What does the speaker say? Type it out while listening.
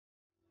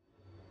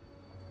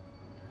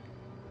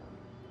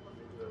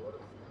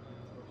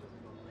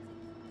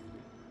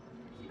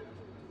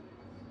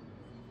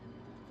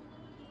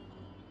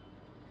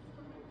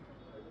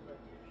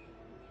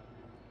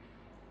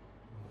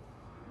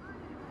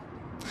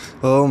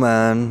Oh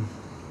man,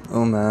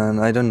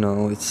 I don't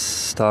know, it's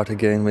start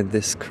again with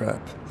this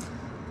crap.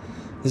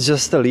 It's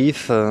just a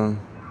leaf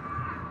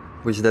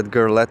which that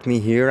girl let me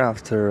hear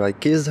after I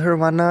kissed her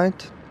one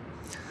night.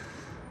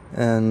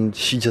 And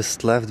she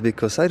just left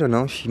because, I don't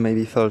know, she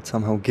maybe felt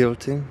somehow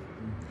guilty.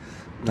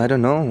 I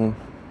don't know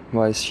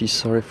why is she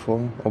sorry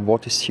for, or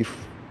what is she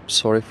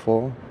sorry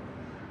for.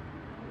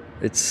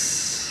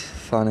 It's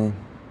funny,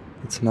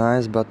 it's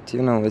nice, but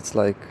it's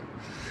like,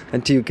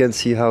 and you can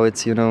see how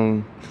it's,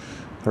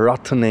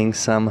 rottening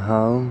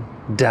somehow,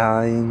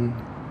 dying.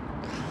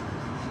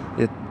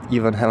 It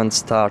even haven't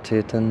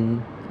started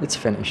and it's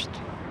finished.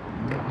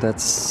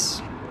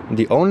 That's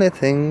the only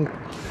thing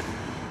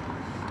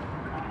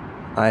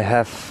I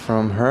have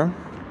from her,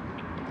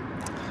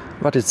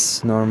 but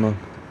it's normal.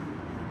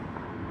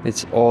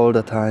 It's all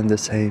the time the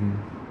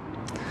same.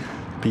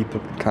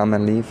 People come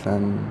and leave,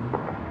 and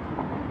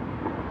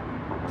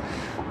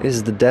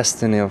it's the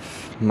destiny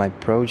of my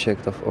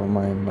project or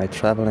my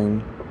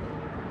traveling.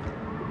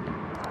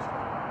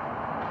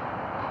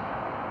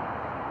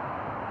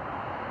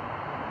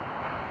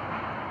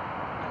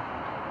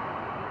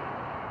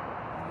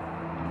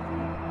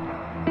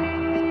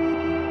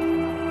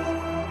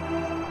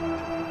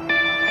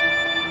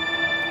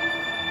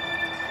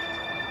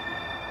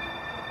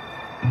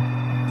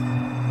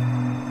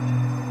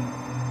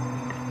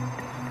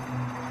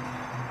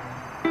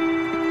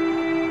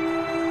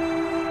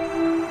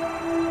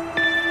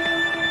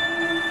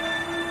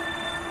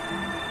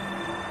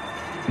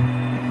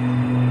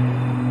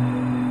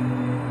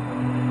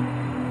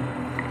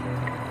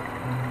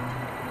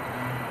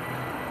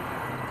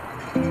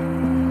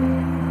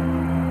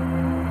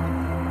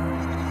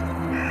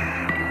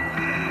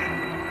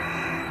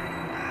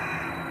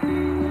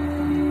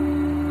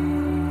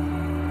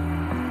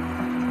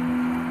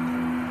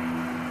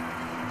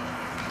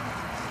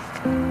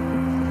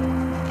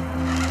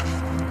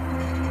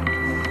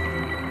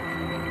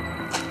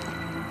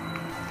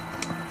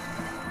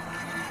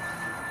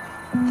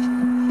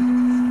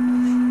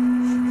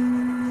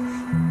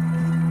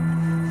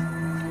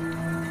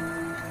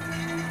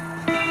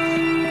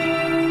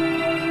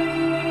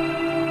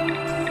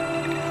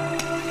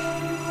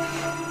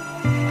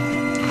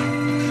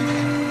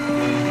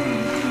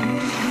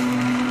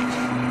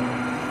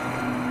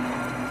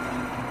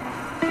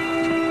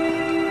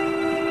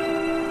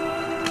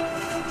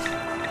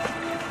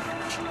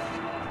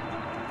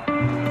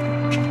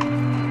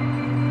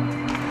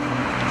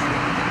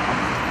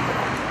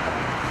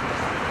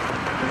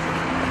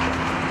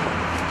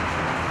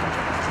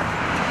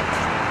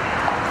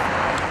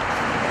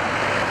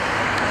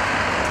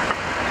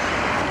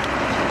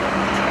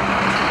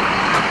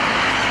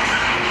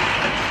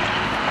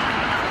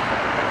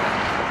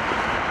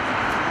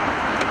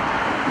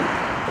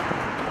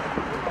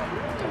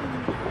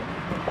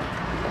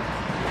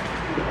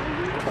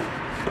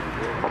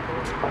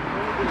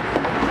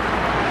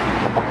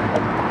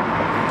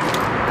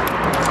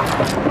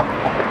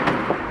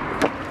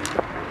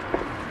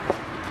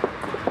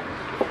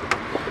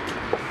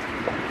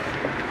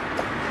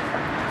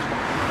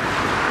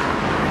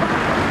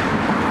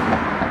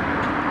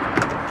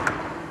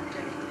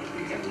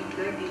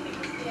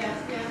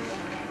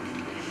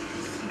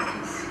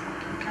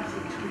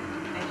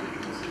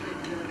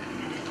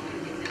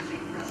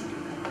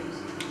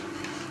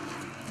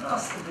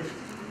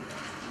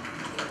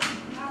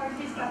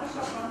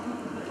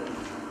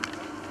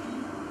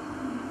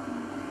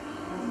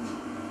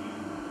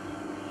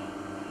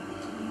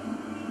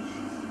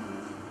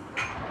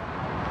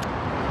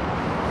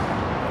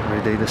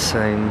 Every day the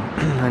same,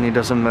 and it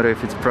doesn't matter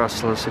if it's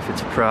Brussels, if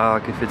it's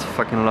Prague, if it's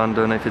fucking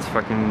London, if it's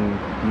fucking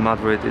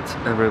Madrid, it's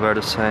everywhere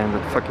the same.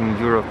 That fucking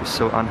Europe is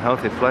so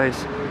unhealthy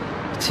place.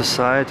 It's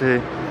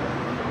society,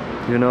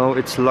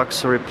 it's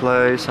luxury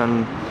place,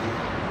 and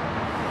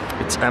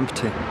it's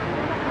empty.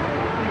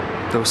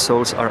 Those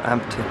souls are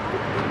empty.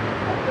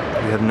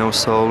 You have no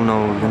soul,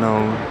 no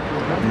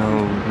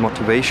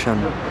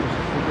motivation.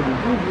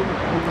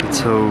 It's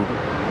so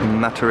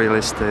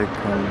materialistic,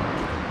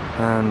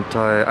 and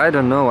I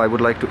don't know, I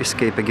would like to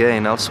escape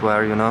again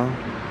elsewhere, to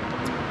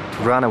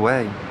run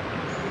away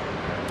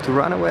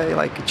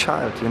like a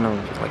child,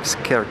 like a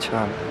scared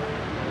child.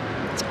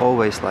 It's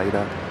always like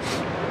that.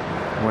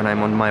 When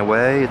I'm on my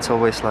way, it's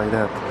always like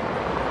that.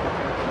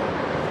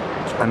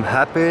 I'm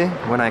happy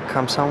when I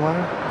come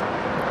somewhere,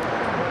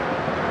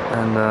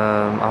 and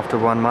after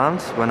 1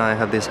 month, when I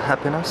have this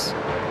happiness,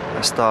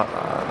 I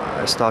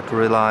start to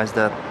realize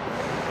that,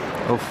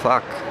 oh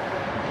fuck,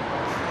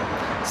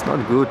 it's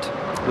not good.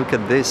 Look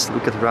at this,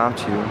 look at around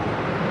you.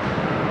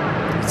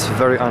 It's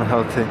very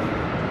unhealthy,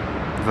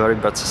 very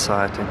bad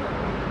society.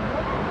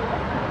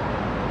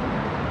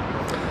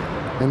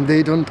 And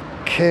they don't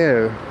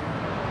care.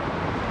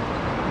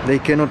 They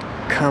cannot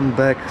come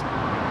back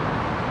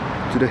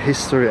to the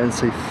history and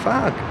say,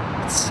 fuck,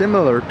 it's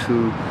similar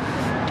to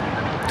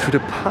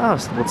the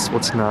past.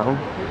 What's now?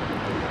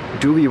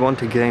 Do we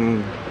want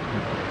again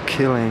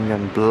killing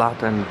and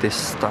blood and this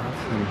stuff?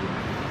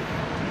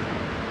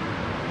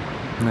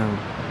 No.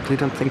 They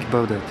don't think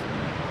about that.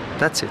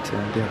 That's it.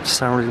 They are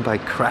surrounded by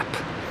crap,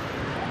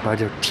 by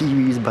their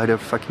TVs, by their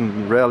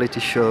fucking reality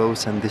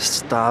shows and this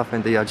stuff,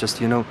 and they are just,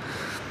 you know,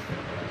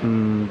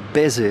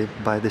 busy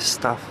by this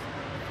stuff.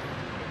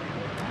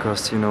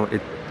 Because, you know,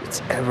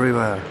 it's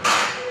everywhere.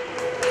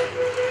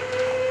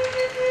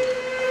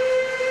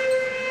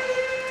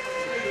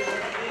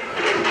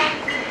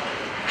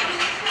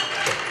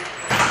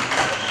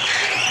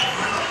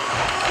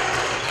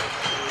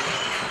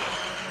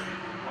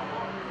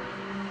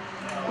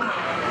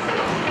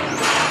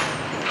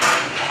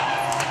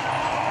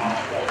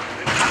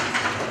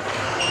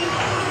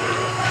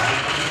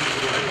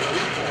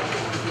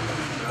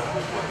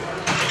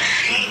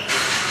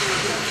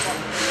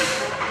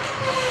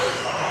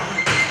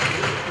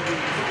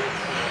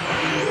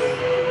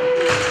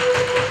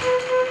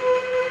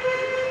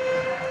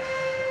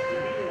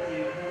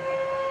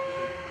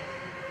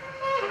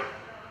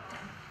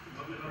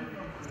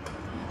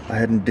 I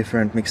had a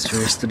different mixture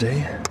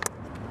yesterday.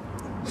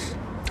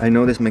 I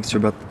know this mixture,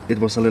 but it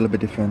was a little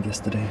bit different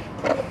yesterday.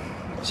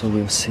 So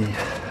we'll see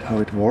how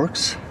it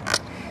works.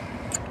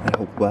 I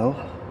hope well.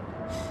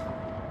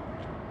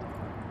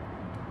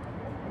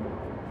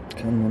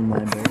 Come on, my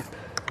babe.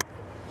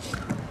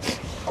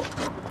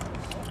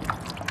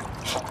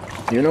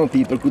 You know,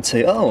 people could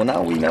say, oh,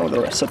 now we know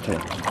the recipe.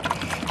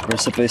 The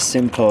recipe is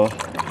simple,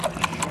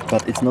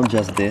 but it's not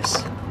just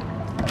this.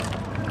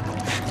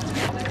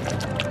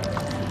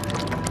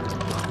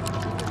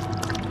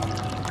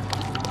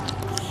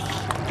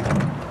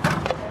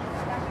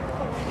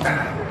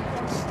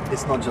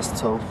 It's not just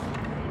soap.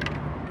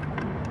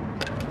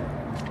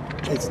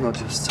 It's not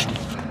just soap.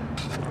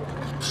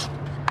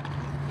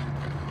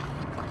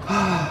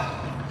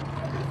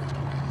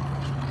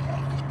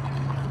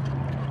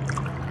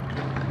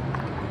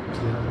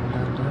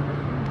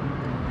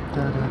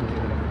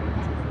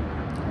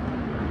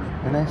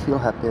 And I feel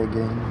happy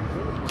again.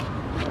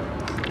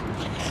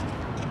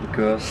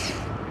 Because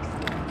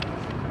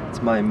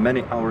it's my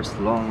many hours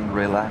long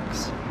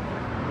relax.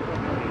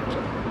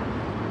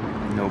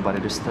 Nobody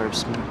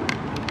disturbs me.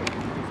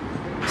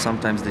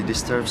 Sometimes they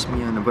disturbs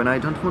me, and when I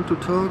don't want to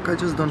talk, I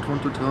just don't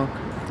want to talk.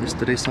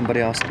 Yesterday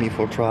somebody asked me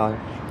for trial,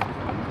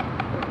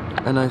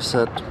 and I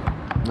said,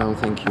 no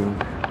thank you.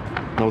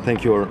 No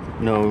thank you, or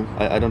no,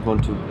 I don't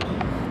want to.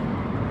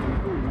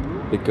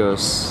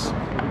 Because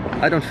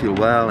I don't feel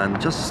well, and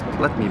just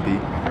let me be.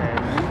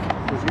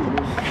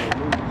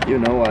 You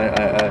know,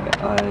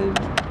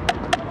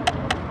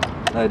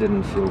 I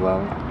didn't feel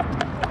well.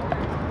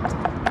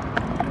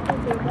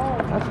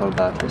 I felt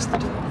bad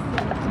yesterday,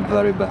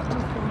 very bad.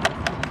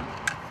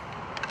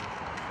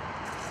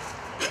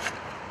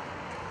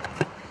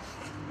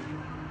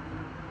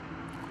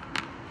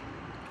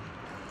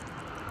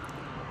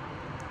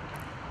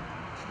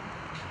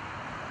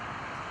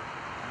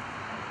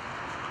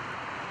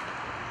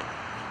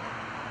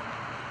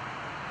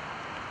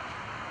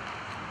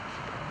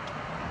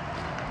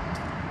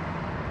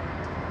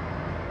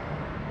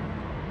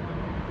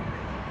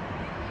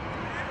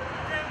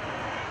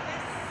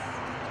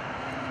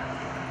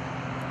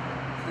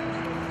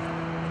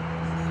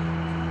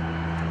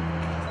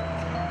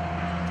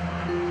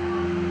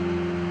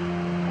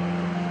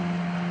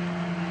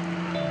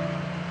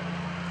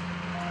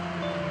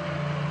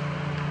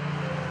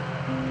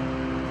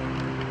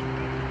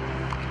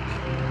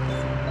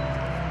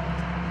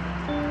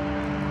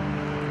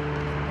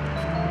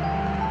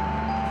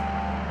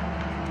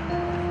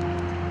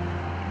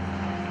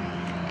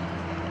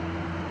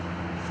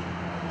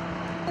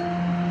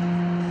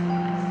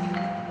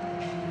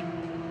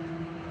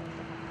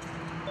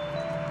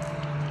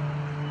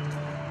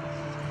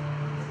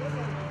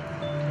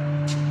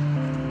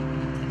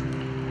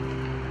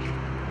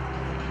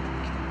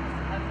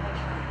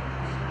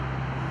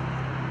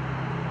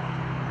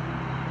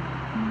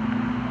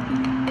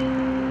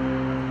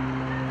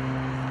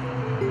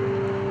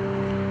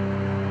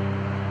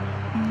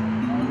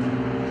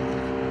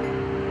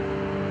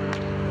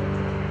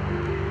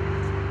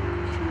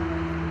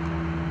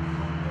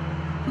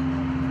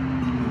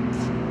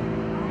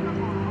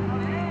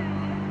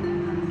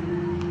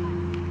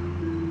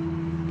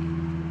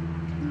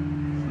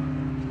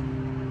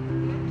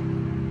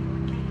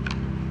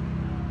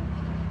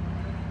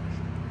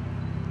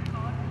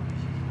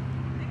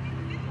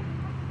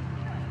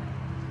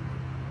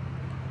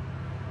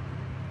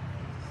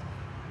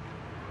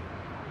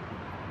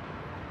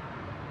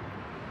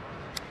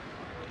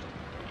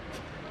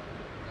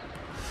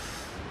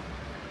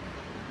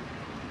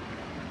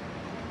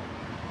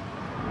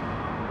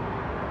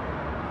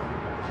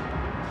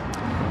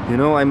 You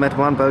know, I met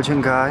one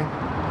Belgian guy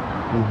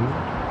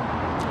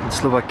in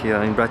Slovakia,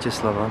 in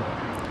Bratislava.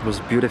 He was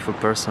a beautiful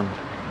person.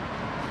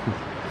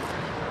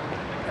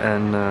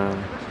 And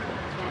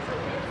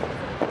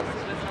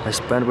I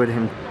spent with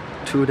him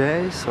 2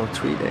 days or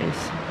 3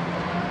 days.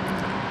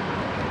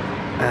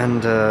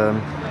 And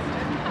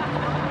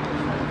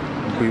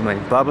we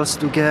made bubbles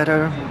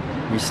together.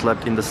 We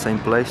slept in the same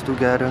place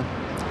together,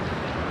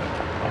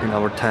 in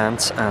our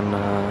tents, and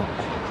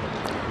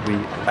we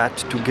ate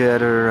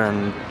together,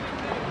 and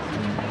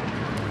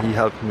he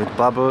helped me with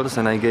bubbles,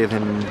 and I gave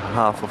him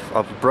half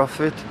of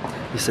profit.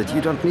 He said,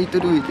 "You don't need to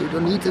do it, you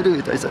don't need to do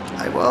it." I said,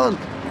 I won't.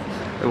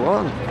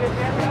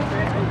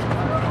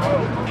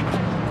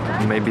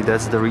 Maybe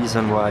that's the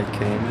reason why I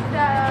came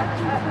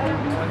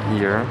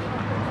here.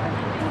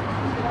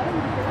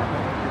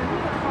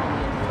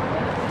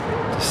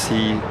 To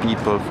see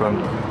people from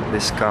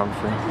this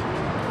country,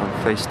 from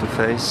face to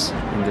face,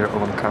 in their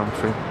own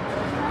country,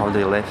 how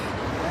they live.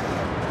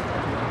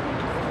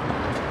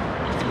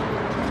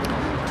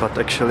 But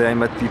actually I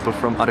met people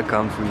from other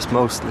countries,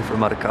 mostly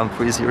from other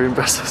countries here in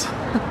Brussels.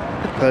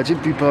 Belgian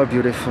people are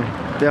beautiful.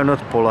 They are not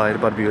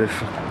polite, but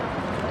beautiful.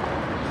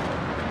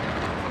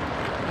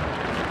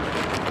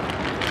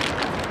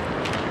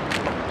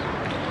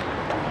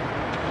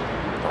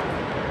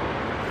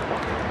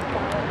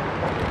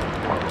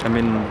 I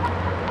mean,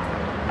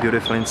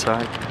 beautiful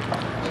inside.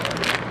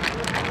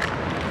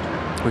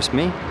 With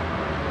me?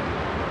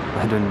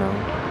 I don't know.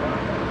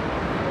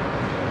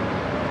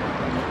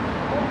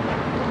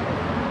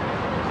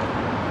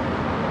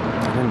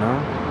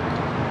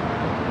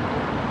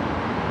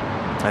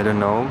 I don't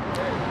know.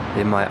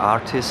 Am I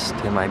artist?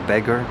 Am I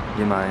beggar?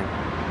 Am I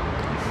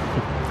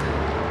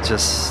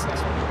just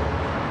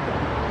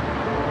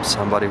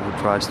somebody who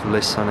tries to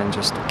listen and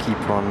just to keep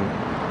on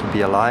to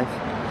be alive?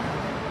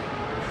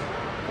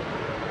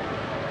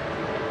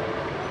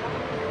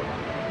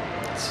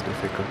 It's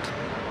difficult.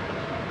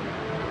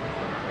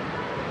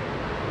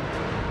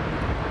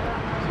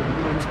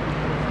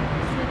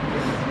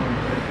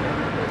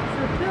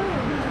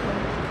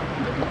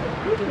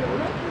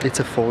 It's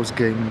a false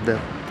game,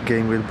 that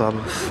game with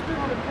bubbles.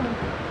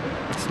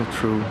 It's not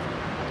true.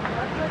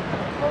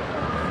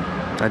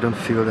 I don't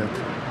feel that.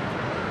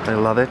 I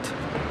love it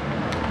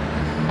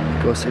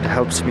because it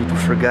helps me to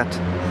forget.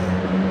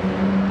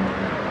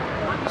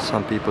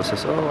 Some people say,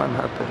 "Oh, I'm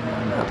happy,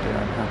 I'm happy,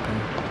 I'm happy."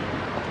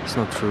 It's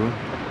not true.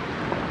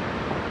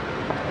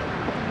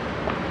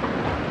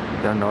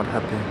 They're not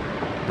happy.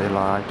 They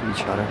lie to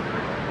each other.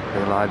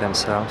 They lie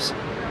themselves.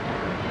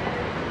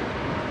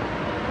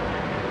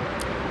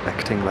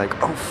 Acting like,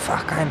 "Oh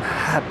fuck, I'm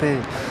happy,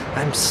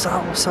 I'm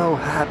so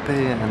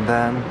happy," and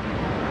then,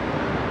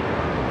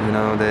 you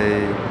know,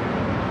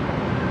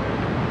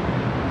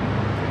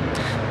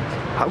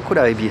 how could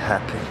I be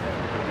happy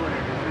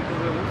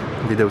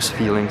with those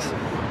feelings?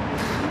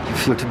 You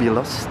feel to be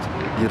lost,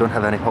 you don't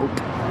have any hope.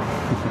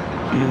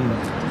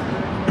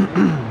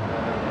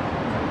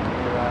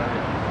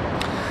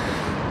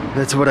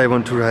 That's what I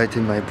want to write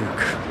in my book.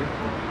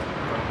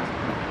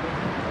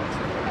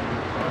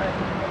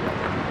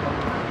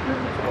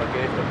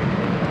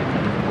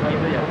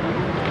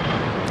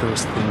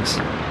 Those things.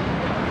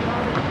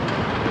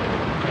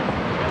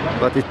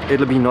 But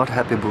it'll be not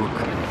happy book.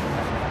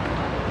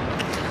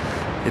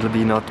 It'll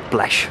be not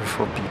pleasure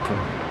for people.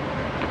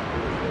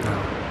 No.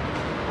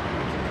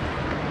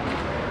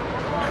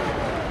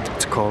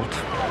 It's cold.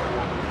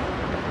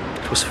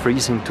 It was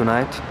freezing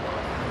tonight.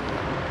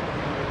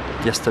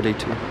 Yesterday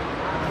too.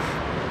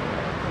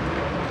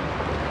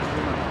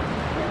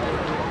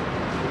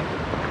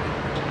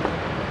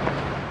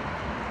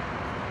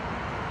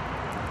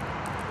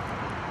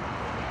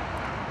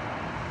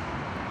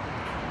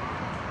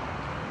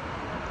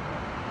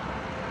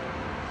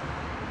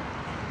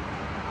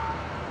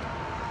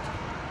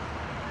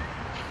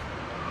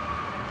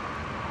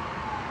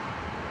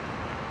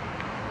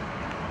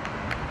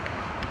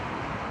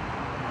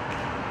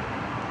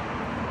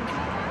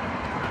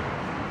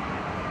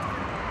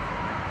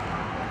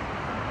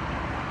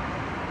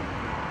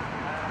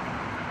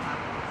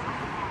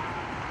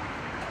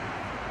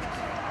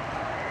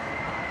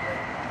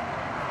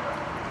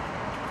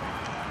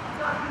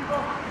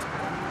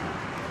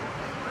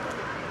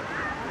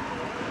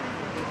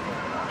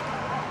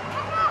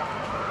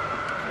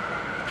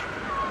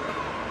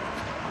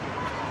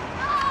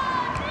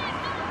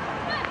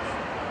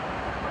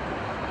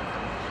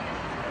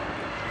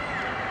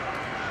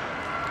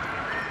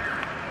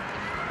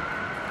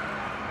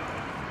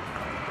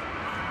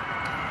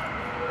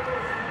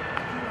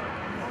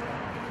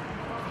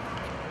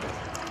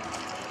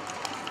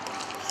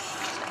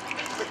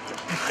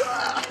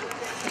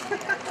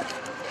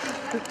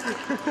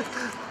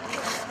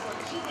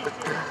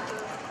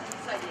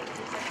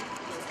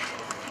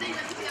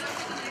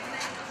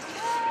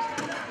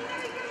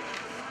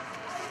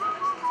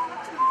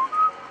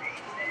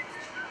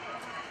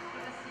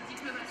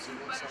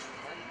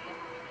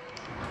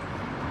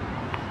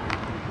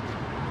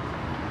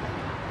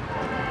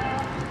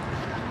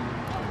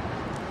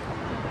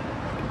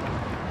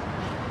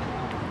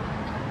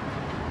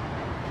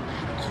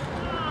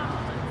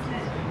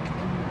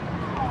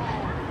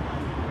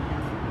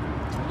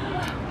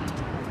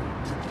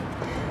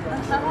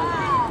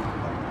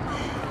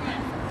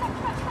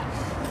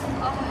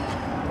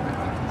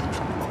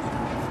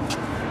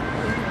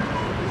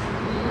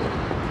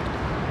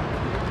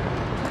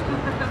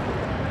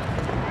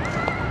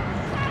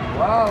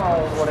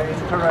 Wow, what an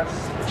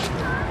interest.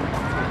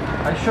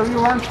 I show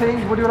you one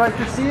thing. Would you like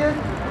to see it?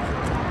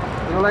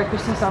 Would you like to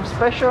see some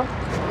special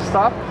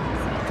stuff?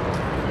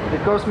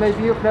 Because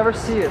maybe you've never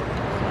seen it.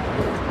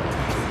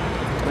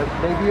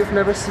 Maybe you've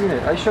never seen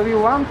it. I show you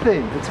one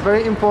thing. It's a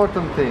very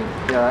important thing,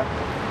 yeah,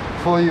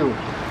 for you.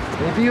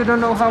 Maybe you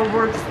don't know how it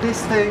works.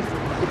 This thing,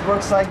 it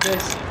works like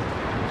this,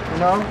 you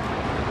know.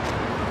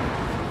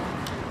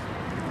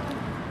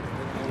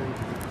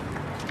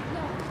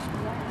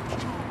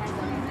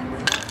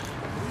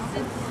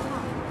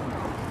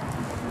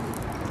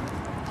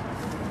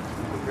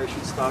 I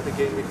should start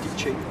again with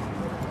teaching.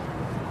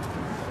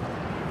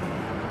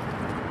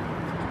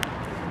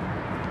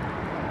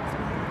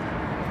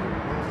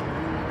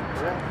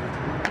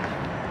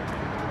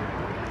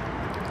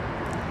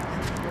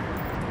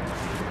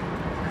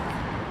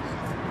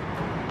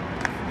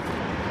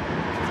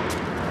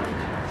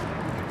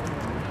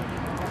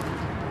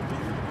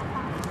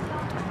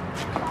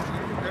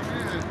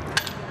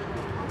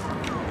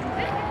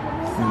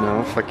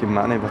 No fucking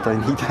money, but I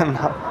need them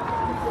now.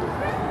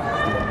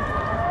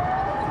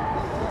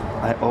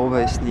 I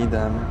always need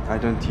them. I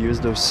don't use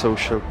those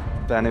social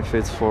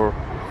benefits for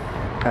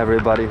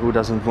everybody who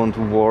doesn't want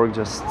to work,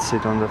 just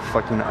sit on the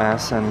fucking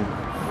ass and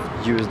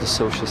use the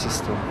social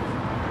system.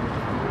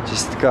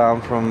 Just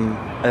come from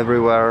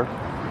everywhere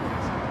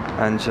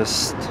and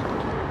just,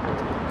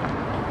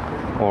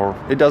 or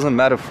it doesn't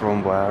matter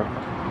from where.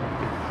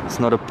 It's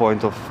not a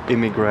point of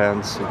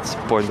immigrants, it's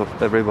a point of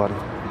everybody.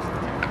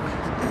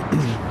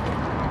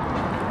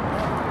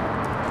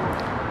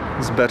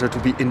 It's better to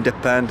be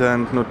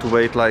independent, not to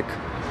wait like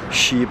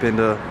sheep in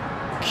the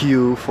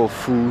queue for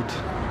food.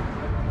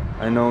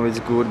 I know it's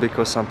good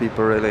because some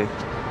people really,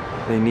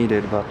 they need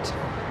it, but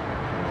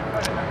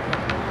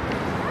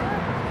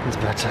it's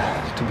better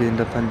to be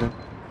independent.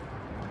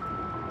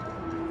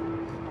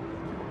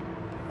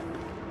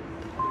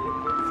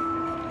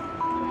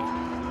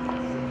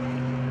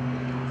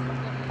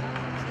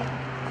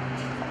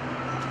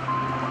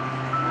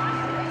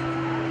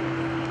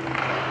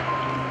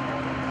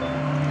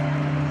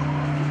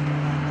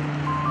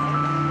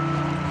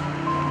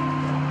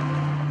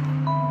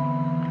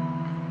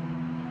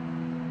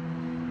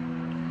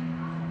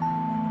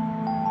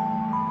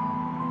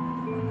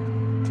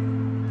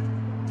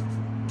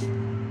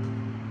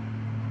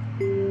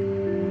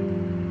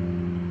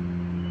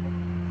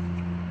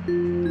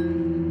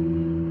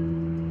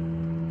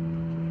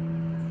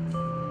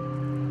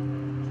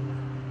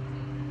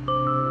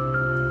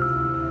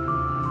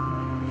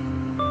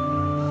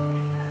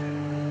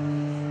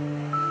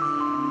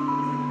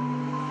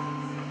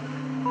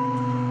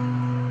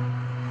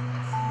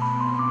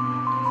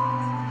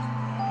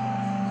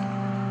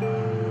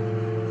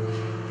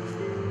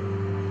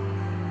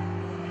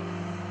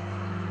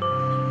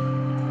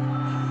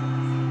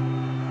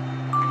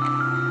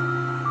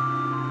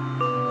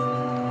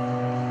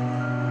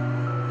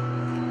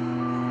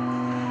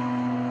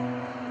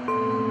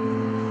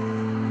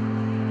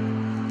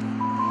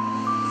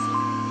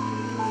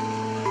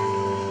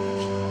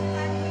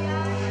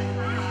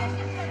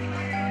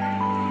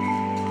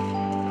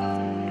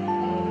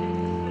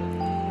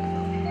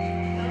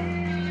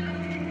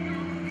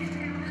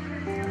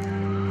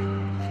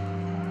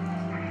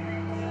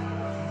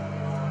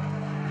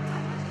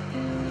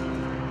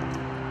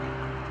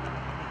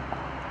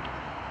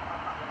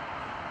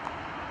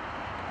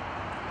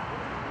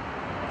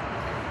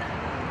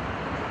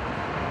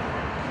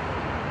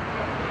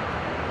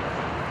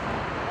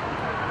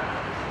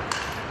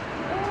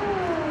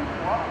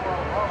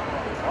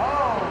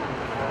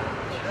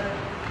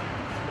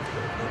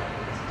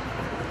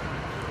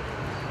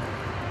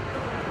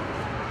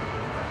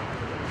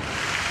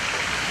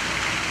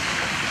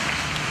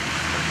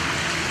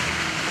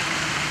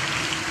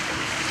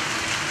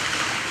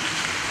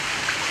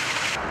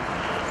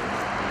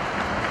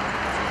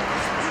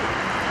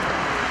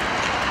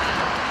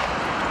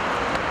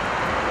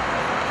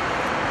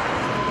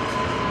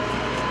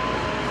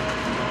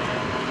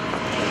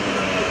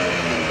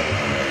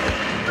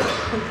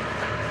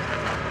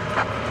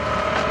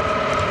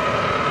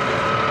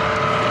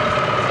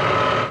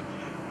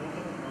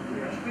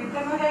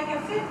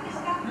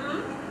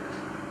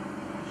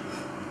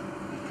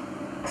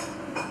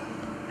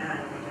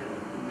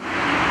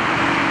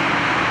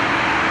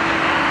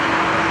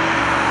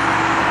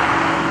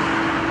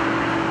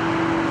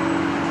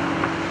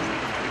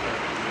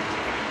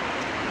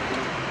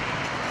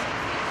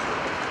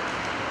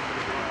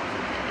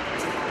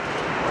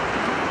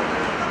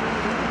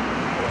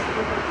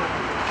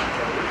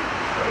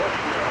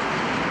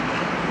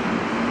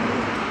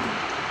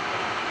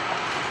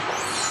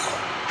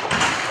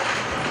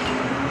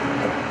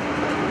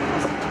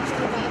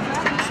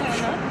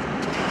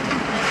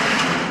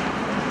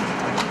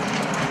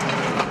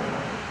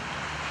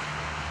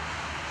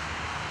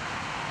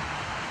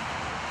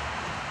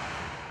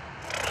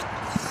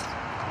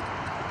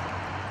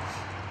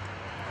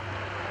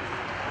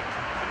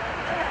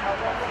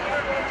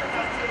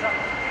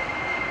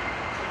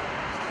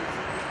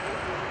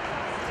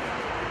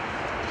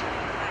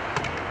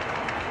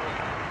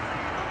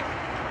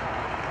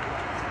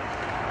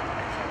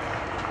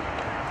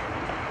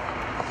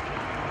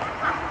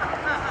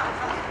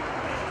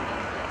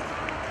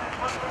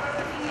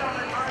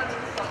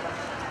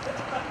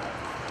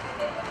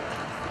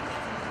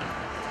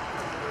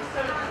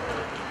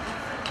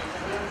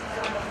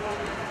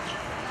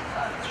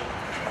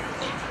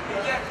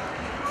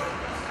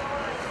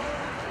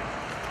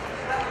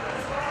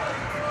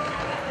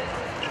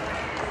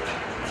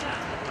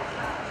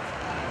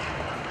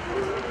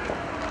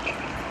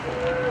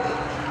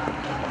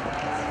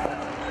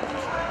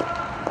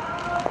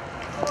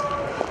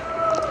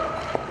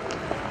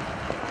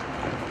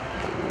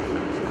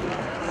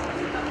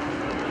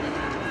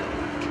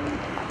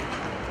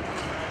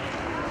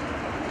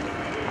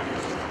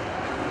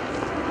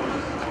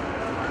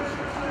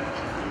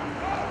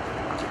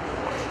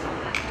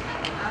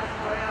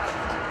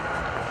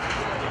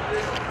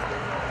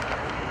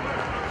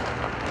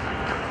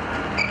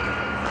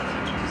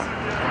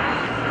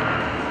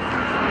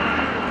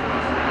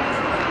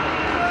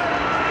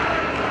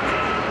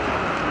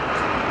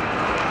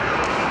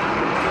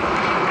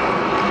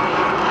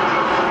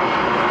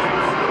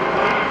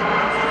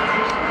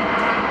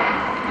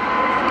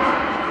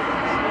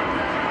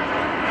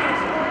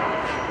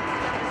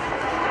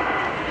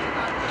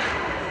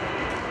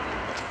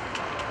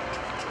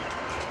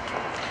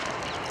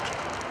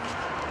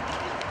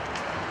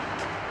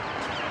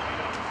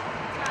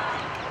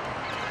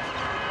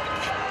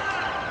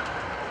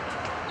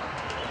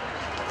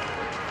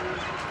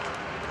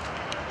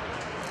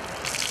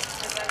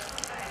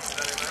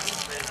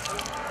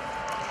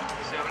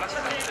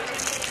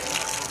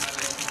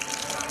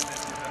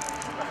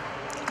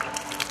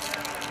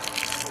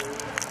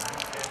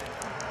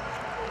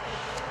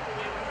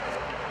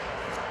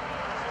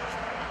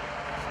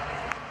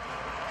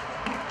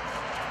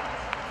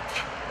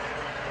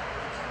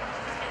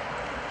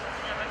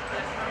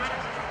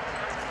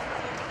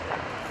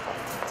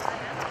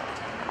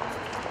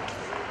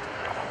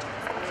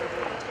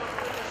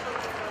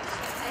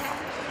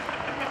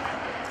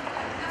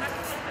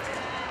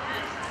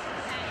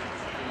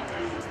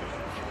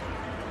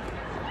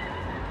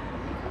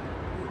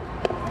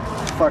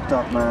 Fucked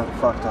up, man,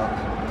 fucked up.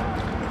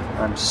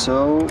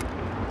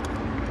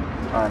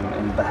 I'm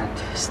in bad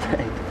state.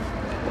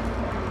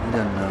 I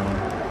don't know.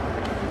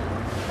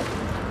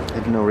 I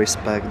have no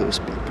respect those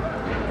people.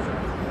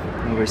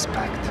 No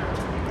respect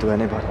to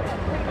anybody.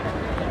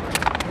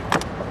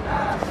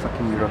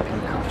 Fucking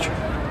European culture.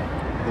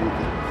 Hate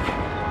it.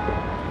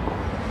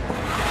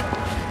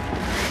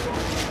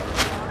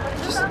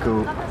 Just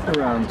go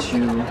around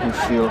you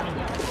feel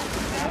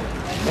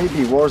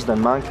maybe worse than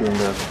monkey in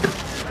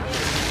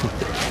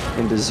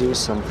the zoo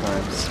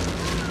sometimes.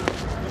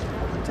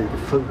 Take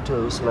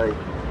photos like,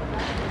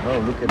 oh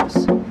look at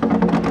this,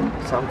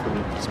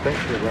 something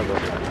special, blah blah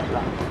blah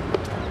blah.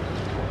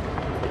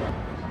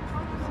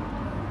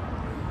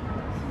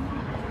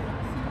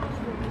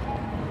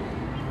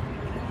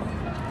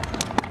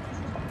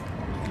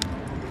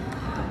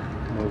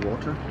 More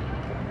water.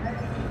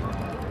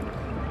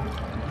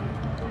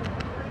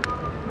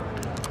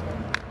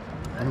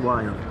 And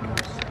wine.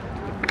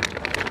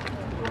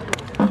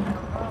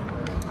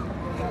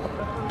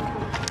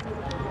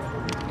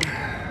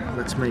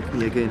 Let's make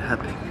me again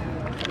happy,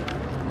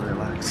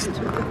 relaxed.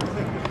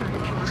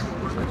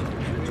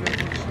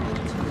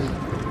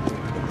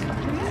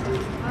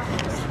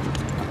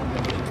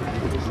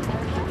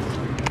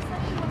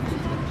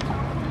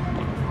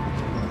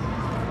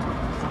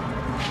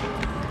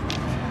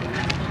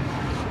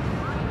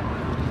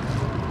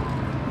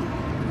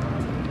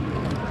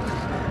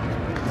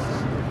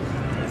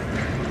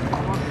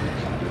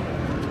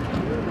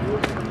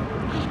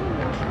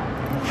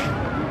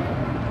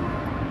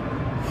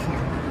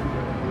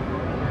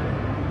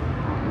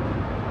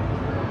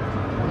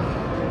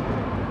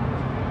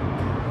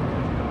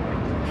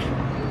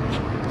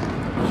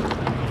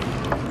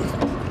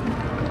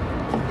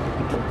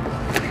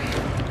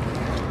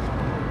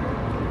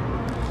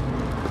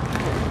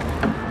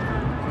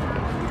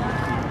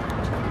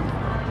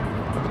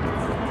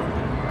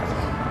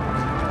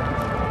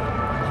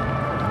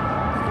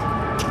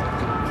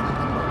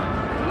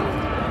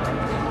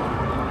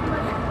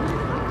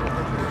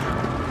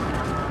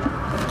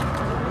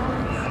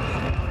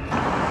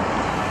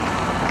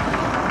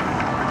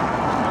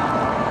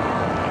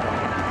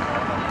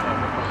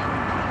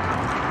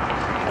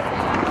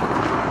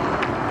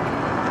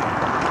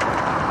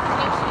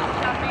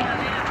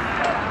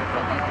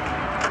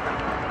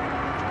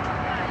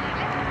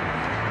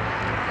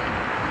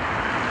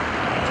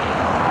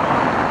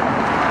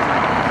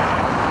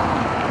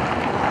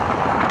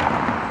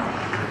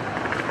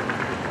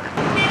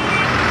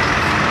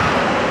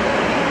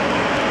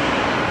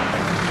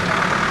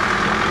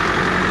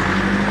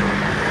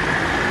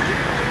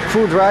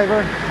 Food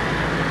driver.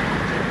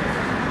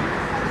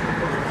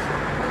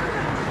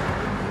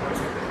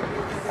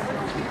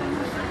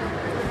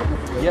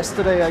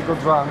 Yesterday I got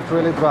drunk,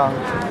 really drunk.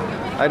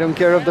 I don't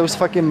care of those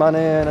fucking money,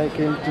 and I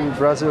came to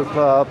Brazil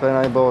club and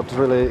I bought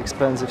really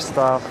expensive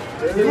stuff.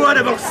 What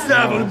about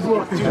savon?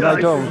 And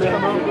I don't.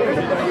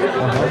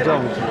 I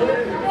don't.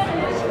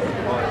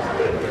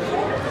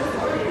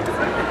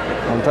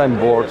 And I'm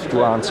bored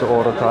to answer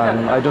all the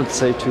time. I don't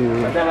say to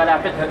you.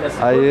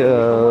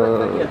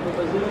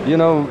 You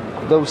know,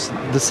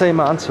 the same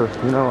answer.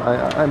 You know,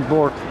 I'm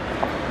bored.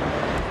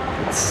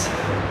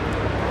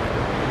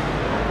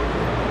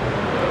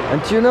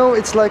 And you know,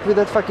 it's like with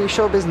that fucking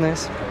show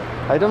business.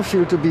 I don't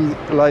feel to be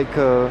like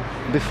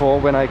before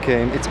when I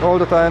came. It's all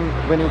the time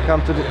when you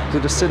come to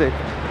the city,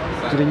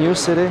 to the new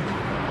city.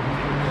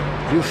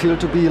 you feel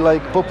to be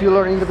like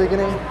popular in the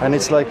beginning, and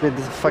it's like with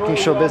the fucking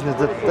show business.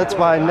 That's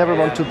why I never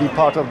want to be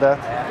part of that.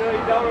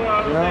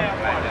 You know?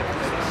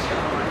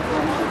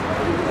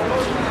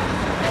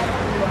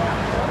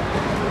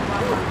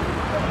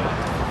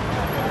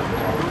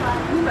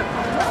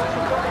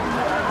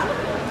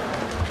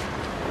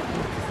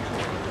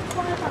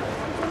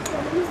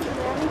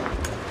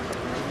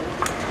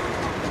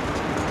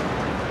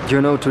 You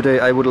know, today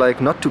I would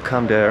like not to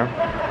come there,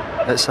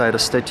 beside a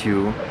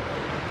statue,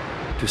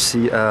 to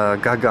see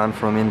Gagan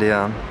from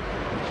India.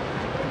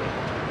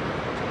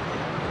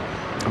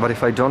 But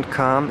if I don't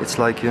come, it's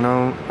like, you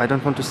know, I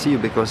don't want to see you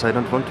because I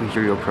don't want to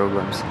hear your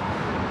problems.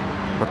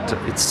 But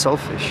it's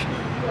selfish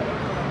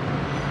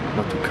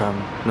not to come,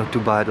 not to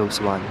buy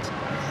those wines,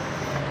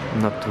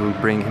 not to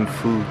bring him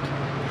food.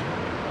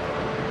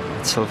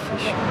 It's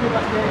selfish.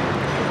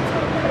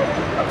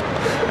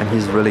 And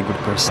he's a really good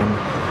person.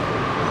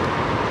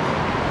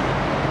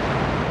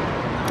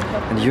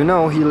 And you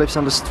know, he lives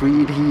on the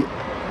street, he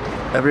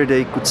every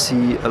day could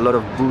see a lot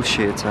of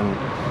bullshit and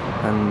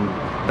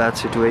bad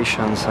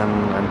situations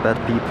and bad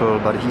people,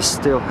 but he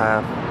still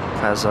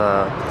has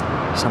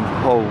some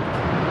hope,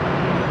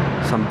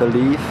 some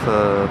belief,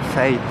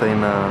 faith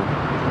in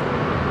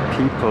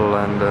people,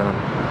 and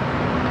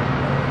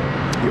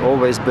he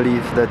always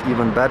believed that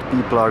even bad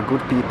people are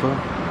good people.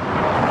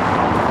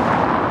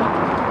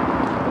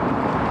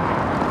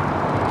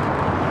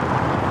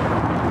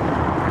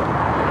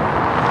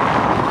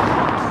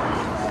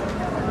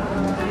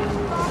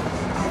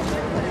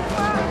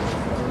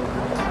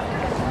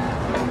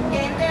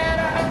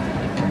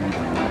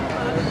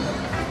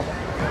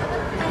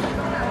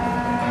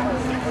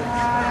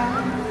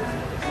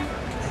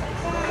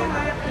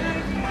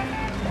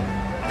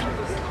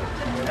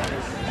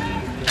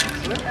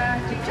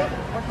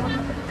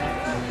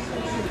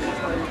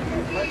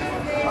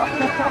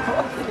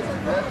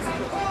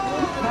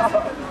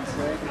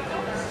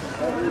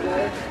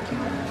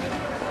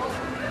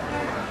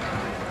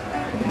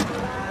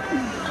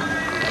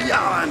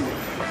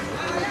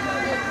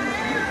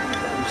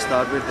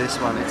 Start with this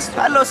one.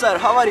 Hello sir,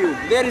 how are you?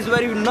 There is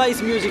very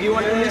nice music. You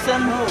want to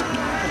listen?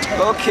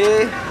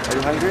 Okay. Are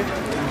you hungry?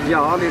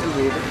 Yeah, a little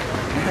bit.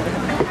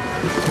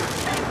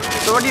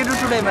 So what do you do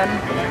today, man?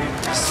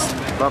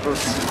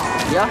 Bubbles.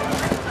 Yeah?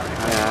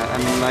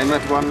 And I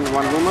met one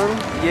woman.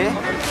 Yeah?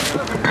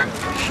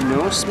 She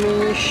knows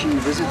me, she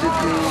visited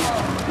me.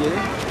 Yeah?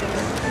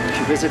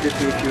 She visited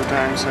me a few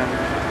times and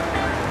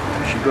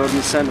she brought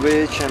me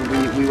sandwich,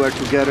 and we were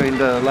together in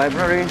the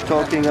library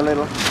talking a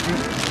little.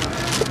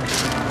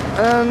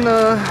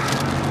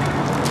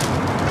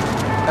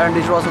 And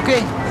it was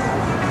okay?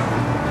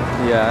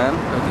 yeah,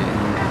 Okay.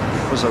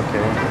 it was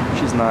okay.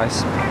 She's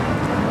nice.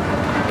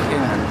 Okay,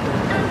 man.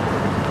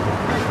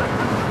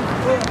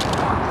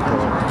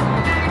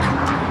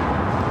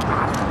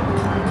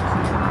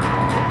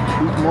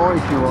 Eat more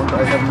if you want.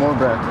 I have more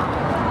bread.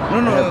 No,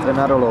 I have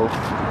another loaf.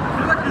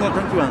 No,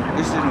 thank you, man.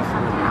 This is enough.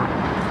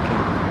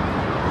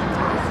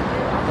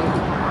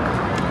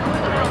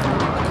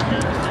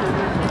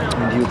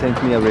 And you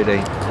thank me every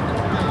day.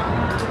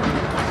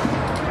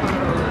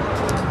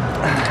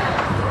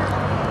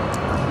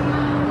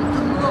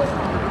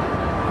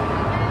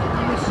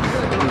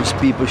 There's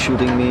people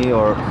shooting me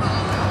or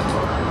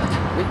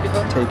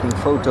taking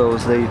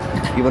photos. They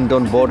even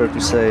don't bother to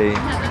say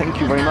thank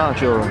you very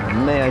much or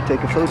may I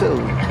take a photo?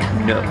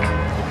 No.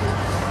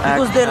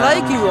 Because they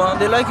like you, huh?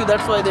 They like you,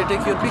 that's why they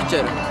take your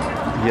picture.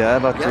 Yeah,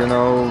 but you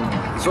know,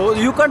 So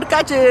you can't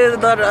catch the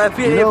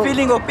know,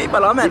 feeling of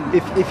people, huh, man?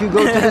 if you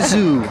go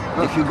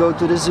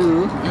to the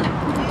zoo,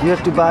 you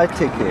have to buy a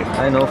ticket.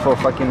 I know, for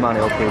fucking money.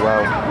 Okay,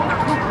 wow.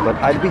 But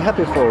I'd be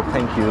happy for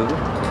thank you.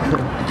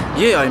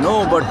 Yeah, I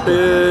know, but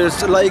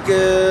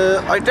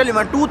I tell you,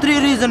 man,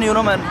 2-3 reasons, you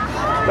know, man.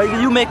 Like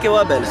you make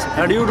kebabs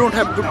and you don't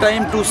have to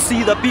time to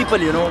see the people,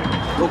 you know.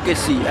 Okay,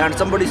 see, and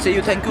somebody say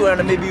you thank you,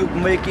 and maybe you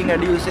making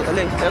and you say,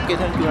 okay, thank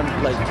you,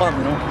 and like bam,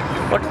 you know.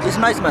 But it's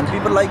nice, man.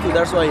 People like you.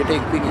 That's why you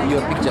take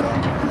your picture.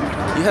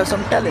 You have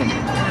some talent.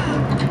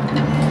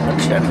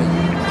 Understand me?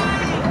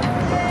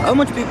 How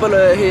much people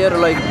here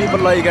people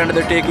like and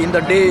they take in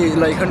the day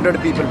like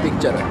 100 people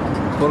picture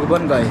for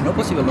one guy? No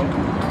possible, no.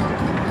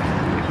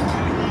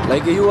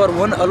 Like you are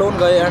one alone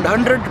guy and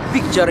 100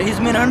 picture. He's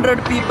mean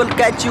 100 people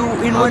catch you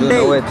in one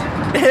day. How do you know it?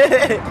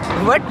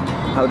 What?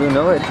 How do you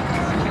know it?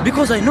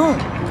 Because I know.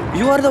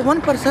 You are the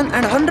one person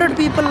and 100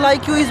 people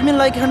like you is mean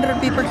like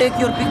 100 people take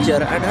your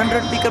picture and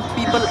 100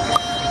 people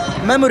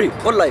memory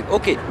for life.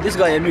 Okay, this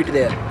guy I meet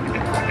there.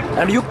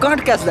 And you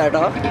can't catch that,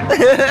 huh?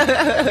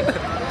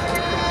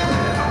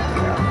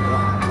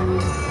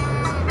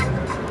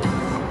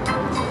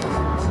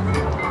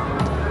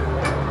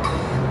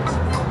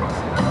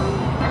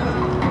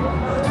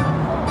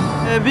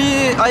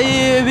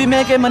 We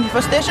make a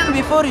manifestation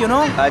before, you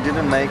know. I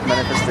didn't make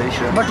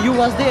manifestation. But you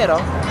was there,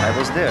 huh? I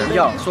was there.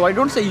 Yeah, so I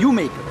don't say you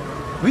make.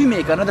 We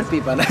make another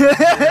people.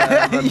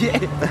 Yeah.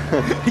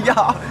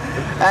 Yeah.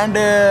 And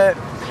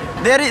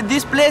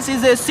this place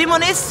is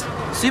Simonis.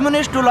 Simon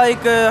is to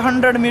like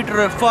 100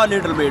 meter far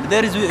little bit.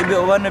 There is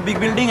one big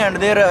building and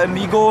there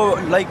we go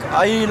like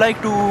I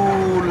like to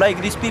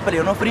like these people,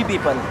 you know, free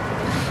people.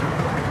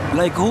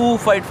 Like who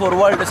fight for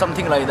world or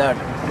something like that.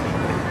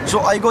 So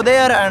I go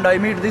there and I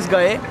meet this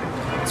guy.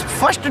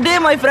 First day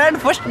my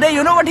friend, first day,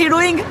 you know what he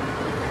doing?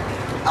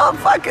 Oh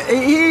fuck,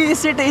 he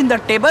sit in the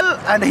table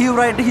and he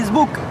write his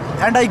book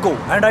and I go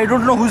and I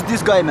don't know who's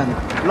this guy, man.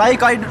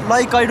 Like I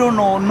don't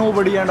know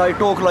nobody and I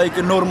talk like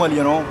normal,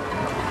 you know.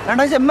 And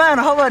I say, man,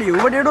 how are you?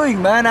 What are you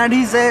doing, man? And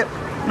he say,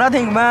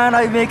 nothing, man.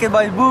 I make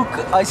my book.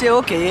 I say,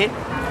 okay.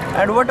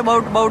 And what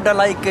about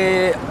like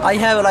I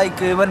have like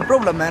one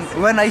problem, man.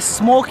 When I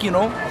smoke, you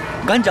know,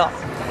 ganja,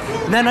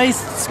 then I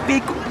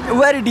speak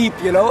very deep,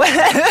 you know,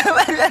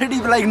 very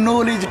deep, like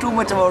knowledge too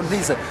much about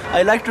this.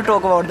 I like to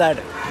talk about that.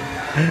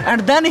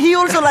 And then he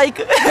also like,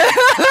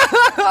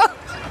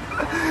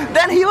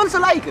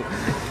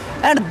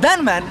 and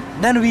then, man,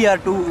 then we are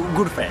two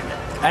good friends.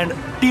 And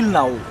till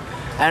now.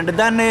 And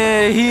then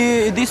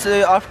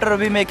after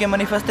we make a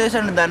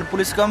manifestation, then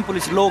police come,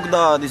 police lock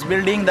this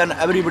building, then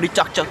everybody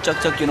chuck,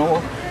 you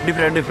know,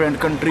 different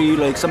country,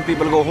 like some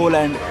people go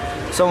Holland,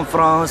 some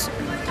France.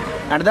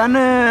 And then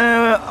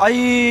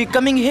I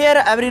coming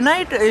here every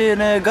night in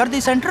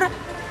Gardi center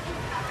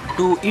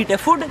to eat a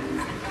food.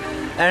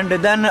 And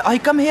then I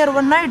come here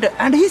one night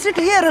and he sit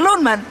here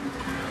alone, man.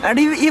 And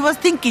he was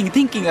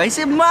thinking. I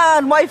said,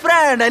 man, my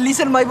friend, I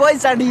listen my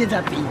voice and he is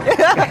happy.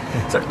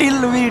 So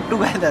till we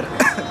together.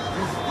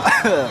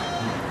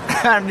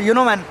 And you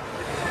know, man,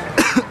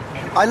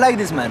 I like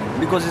this man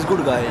because he's a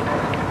good guy.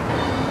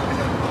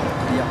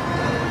 Yeah.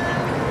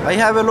 I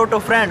have a lot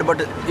of friends,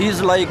 but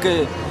he's like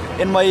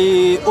in my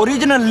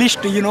original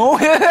list, you know.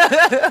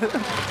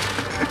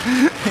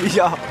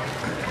 Yeah,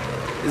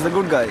 he's a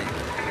good guy.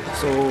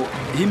 So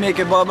he make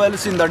a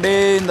bubbles in the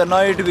day, in the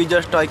night.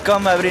 I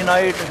come every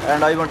night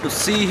and I want to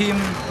see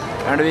him.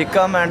 And we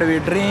come and we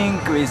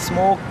drink, we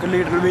smoke a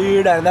little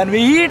weed and then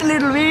we eat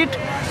little weed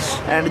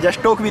and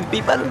just talk with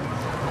people.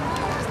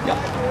 Yeah.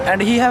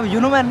 And he have, you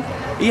know, man,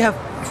 he have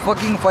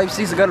fucking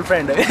 5-6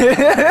 girlfriend.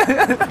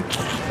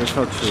 That's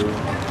not true.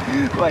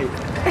 Why?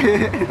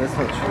 That's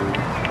not true.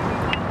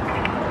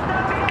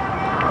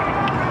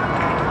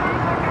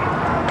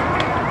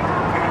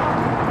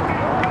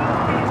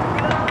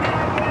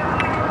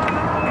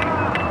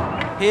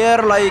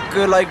 Here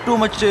like too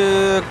much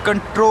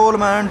control,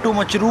 man, too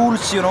much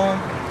rules, you know.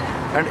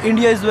 And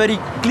India is very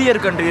clear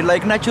country,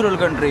 like natural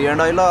country, and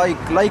I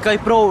I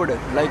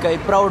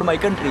proud my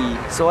country.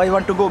 So I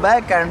want to go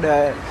back, and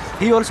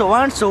he also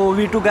wants. So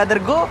we together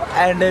go,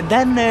 and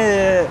then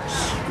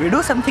we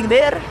do something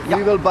there. Yeah.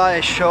 We will buy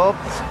a shop,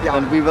 yeah.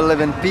 And we will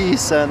live in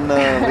peace and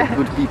with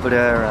good people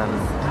there. And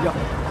yeah.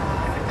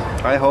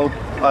 I hope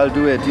I'll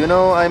do it. You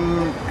know,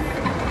 I'm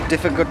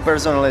difficult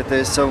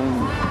personality, so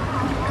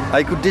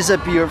I could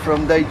disappear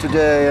from day to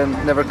day and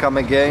never come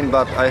again.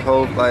 But I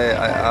hope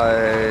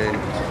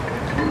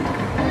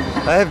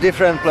I have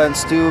different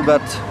plans too,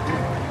 but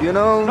you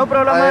know, no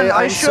problem, man.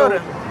 I'm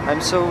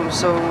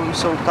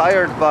so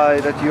tired by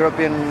that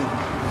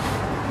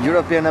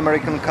European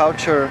American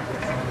culture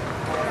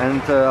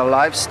and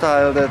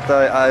lifestyle that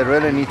I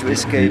really need to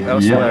escape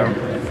elsewhere.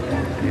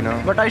 You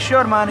know. But I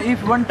sure, man,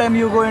 if one time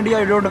you go India,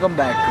 you don't come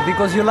back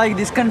because you like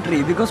this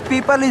country, because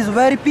people is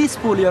very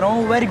peaceful, you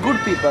know, very good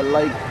people,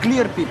 like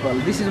clear people.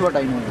 This is what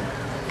I know.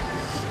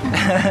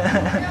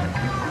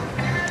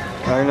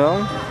 I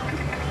know.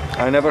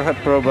 I never had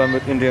problem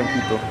with Indian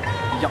people.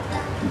 Yeah.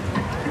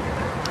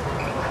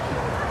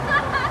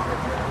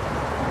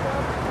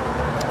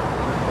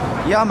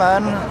 Yeah,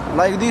 man.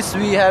 Like this,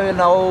 we have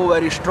now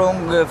very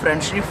strong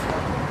friendship.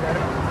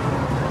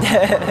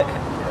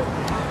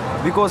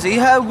 Because he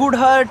have good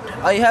heart,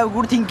 I have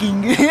good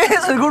thinking.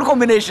 It's a good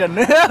combination.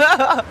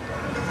 I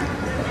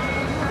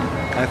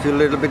feel a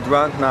little bit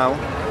drunk now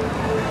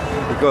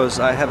because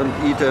I haven't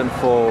eaten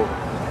for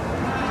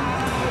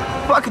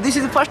Fuck, this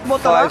is the first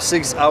bottle.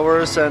 5-6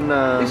 hours and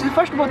This is the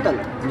first bottle.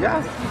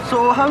 yeah,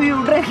 So how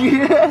you drink?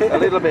 a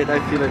little bit. I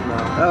feel it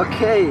now.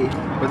 Okay.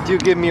 But you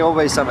give me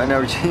always some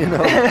energy, you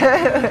know.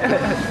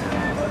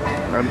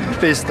 I'm a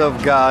pissed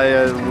off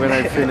guy when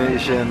I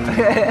finish and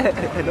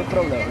No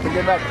problem. We'll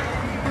get back.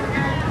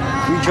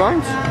 3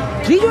 joints.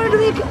 3 joint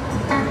week?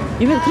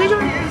 You mean 3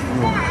 joint?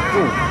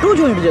 2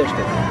 joint just.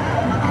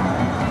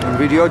 And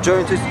video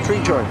joint is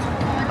 3 joints.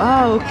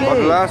 Ah, But the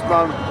okay. last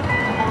one,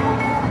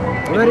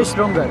 Very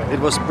stronger. it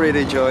was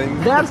pretty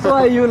joint. That's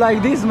why you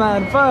like this,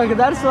 man. Fuck,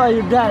 that's why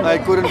you dead. I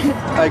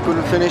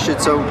couldn't finish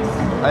it, so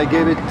I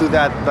gave it to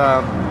that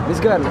This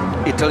girl.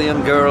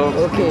 Italian girl.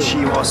 Okay.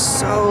 She was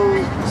so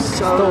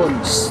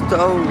stoned.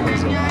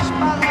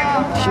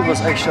 She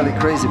was actually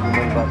crazy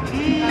woman, but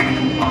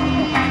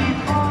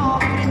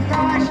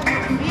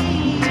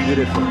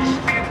beautiful.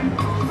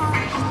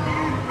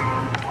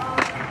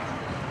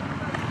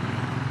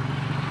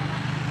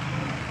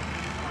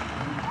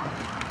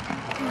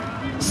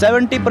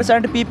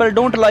 70% people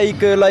don't like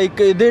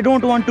they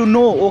don't want to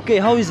know, okay,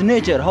 how is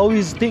nature, how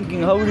is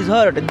thinking, how is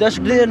heart.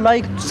 Just they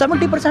like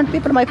 70%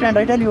 people, my friend,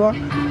 I tell you,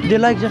 they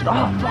like just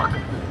fuck,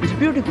 It's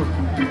beautiful.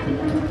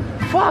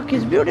 Fuck,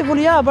 it's beautiful,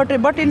 yeah, but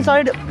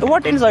inside,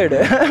 what inside?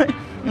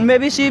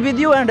 Maybe she with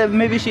you and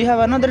maybe she have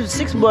another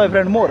 6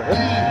 boyfriend more.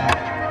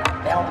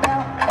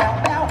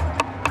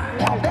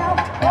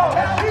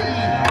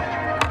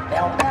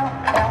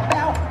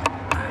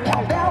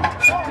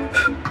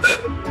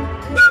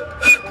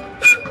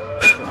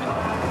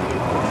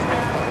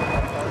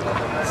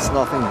 It's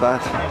nothing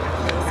bad.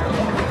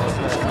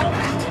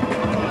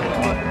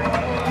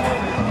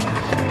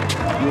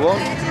 You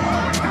want?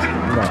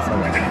 No,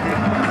 sorry.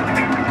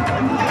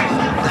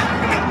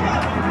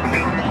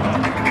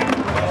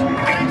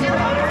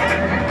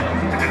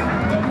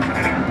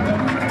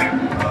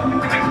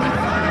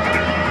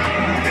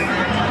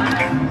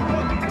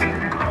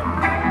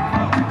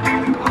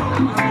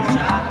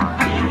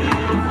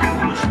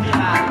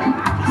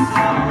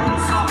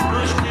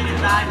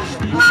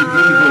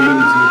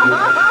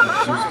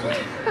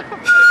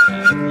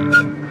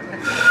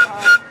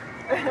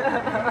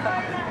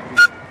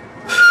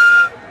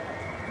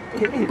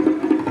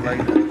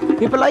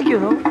 People like you,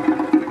 no?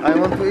 I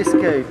want to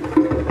escape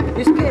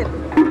Escape.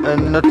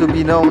 and not to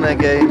be known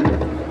again.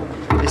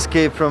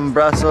 Escape from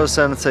Brussels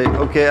and say,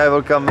 okay, I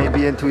will come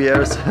maybe in 2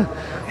 years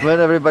when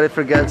everybody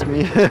forgets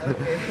me.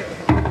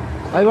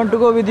 I want to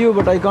go with you,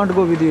 but I can't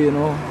go with you, you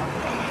know.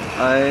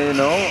 I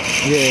know,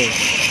 Yeah.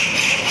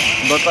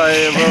 but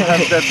I will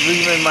have that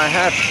dream in my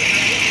head,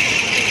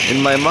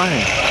 in my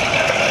mind.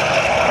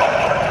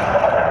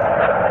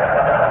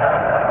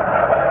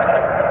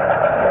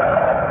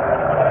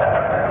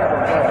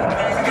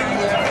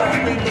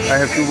 I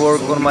have to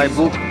work on my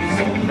book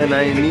and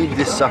I need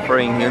this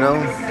suffering, you know.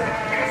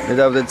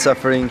 Without that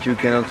suffering you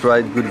cannot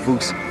write good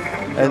books.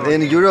 And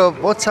in Europe,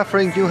 what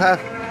suffering you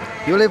have?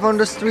 You live on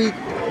the street?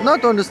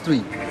 Not on the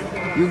street.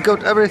 You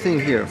got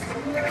everything here.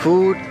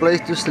 Food,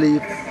 place to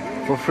sleep,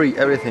 for free,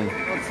 everything.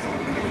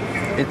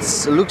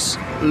 It's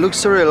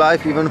luxury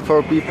life even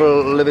for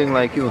people living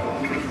like you.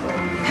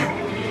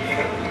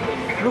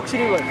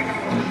 Luxury what?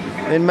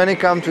 In many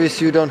countries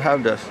you don't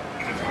have that.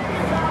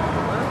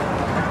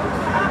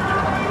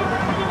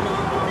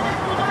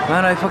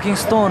 Man, I fucking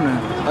stone.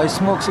 I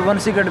smoked 1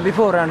 cigarette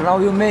before and now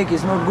you make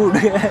it's not good.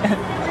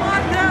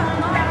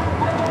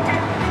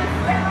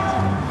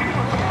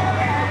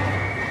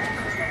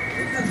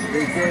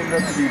 They came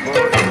not to be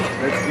bored.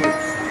 That's good.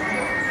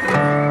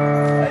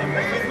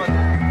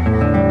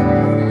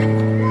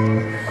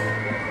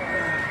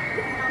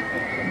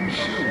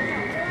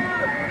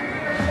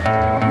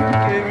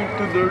 Came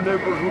into the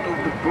neighborhood of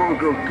the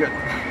burger cat.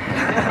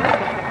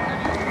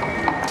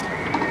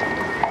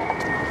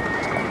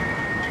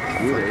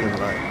 Fucking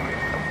life.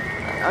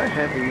 I'm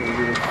having a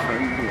little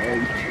fun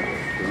later.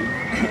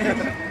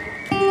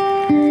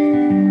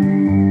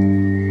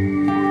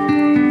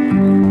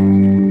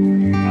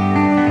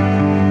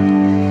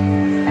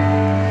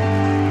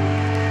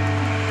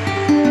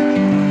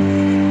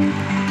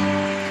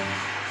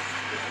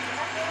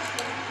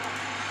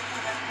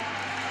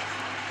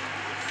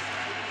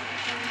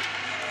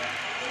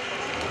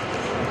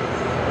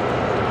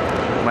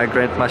 My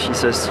grandma, she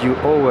says, you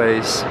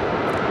always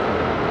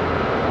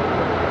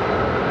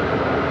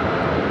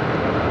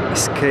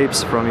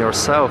escapes from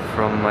yourself,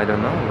 from I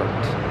don't know,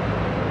 but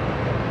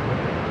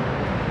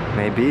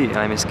maybe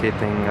I'm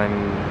escaping,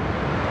 I'm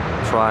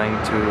trying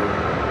to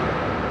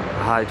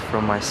hide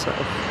from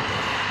myself.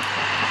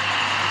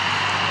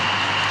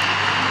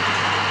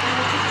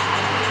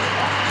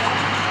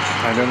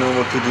 I don't know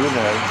what to do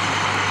now.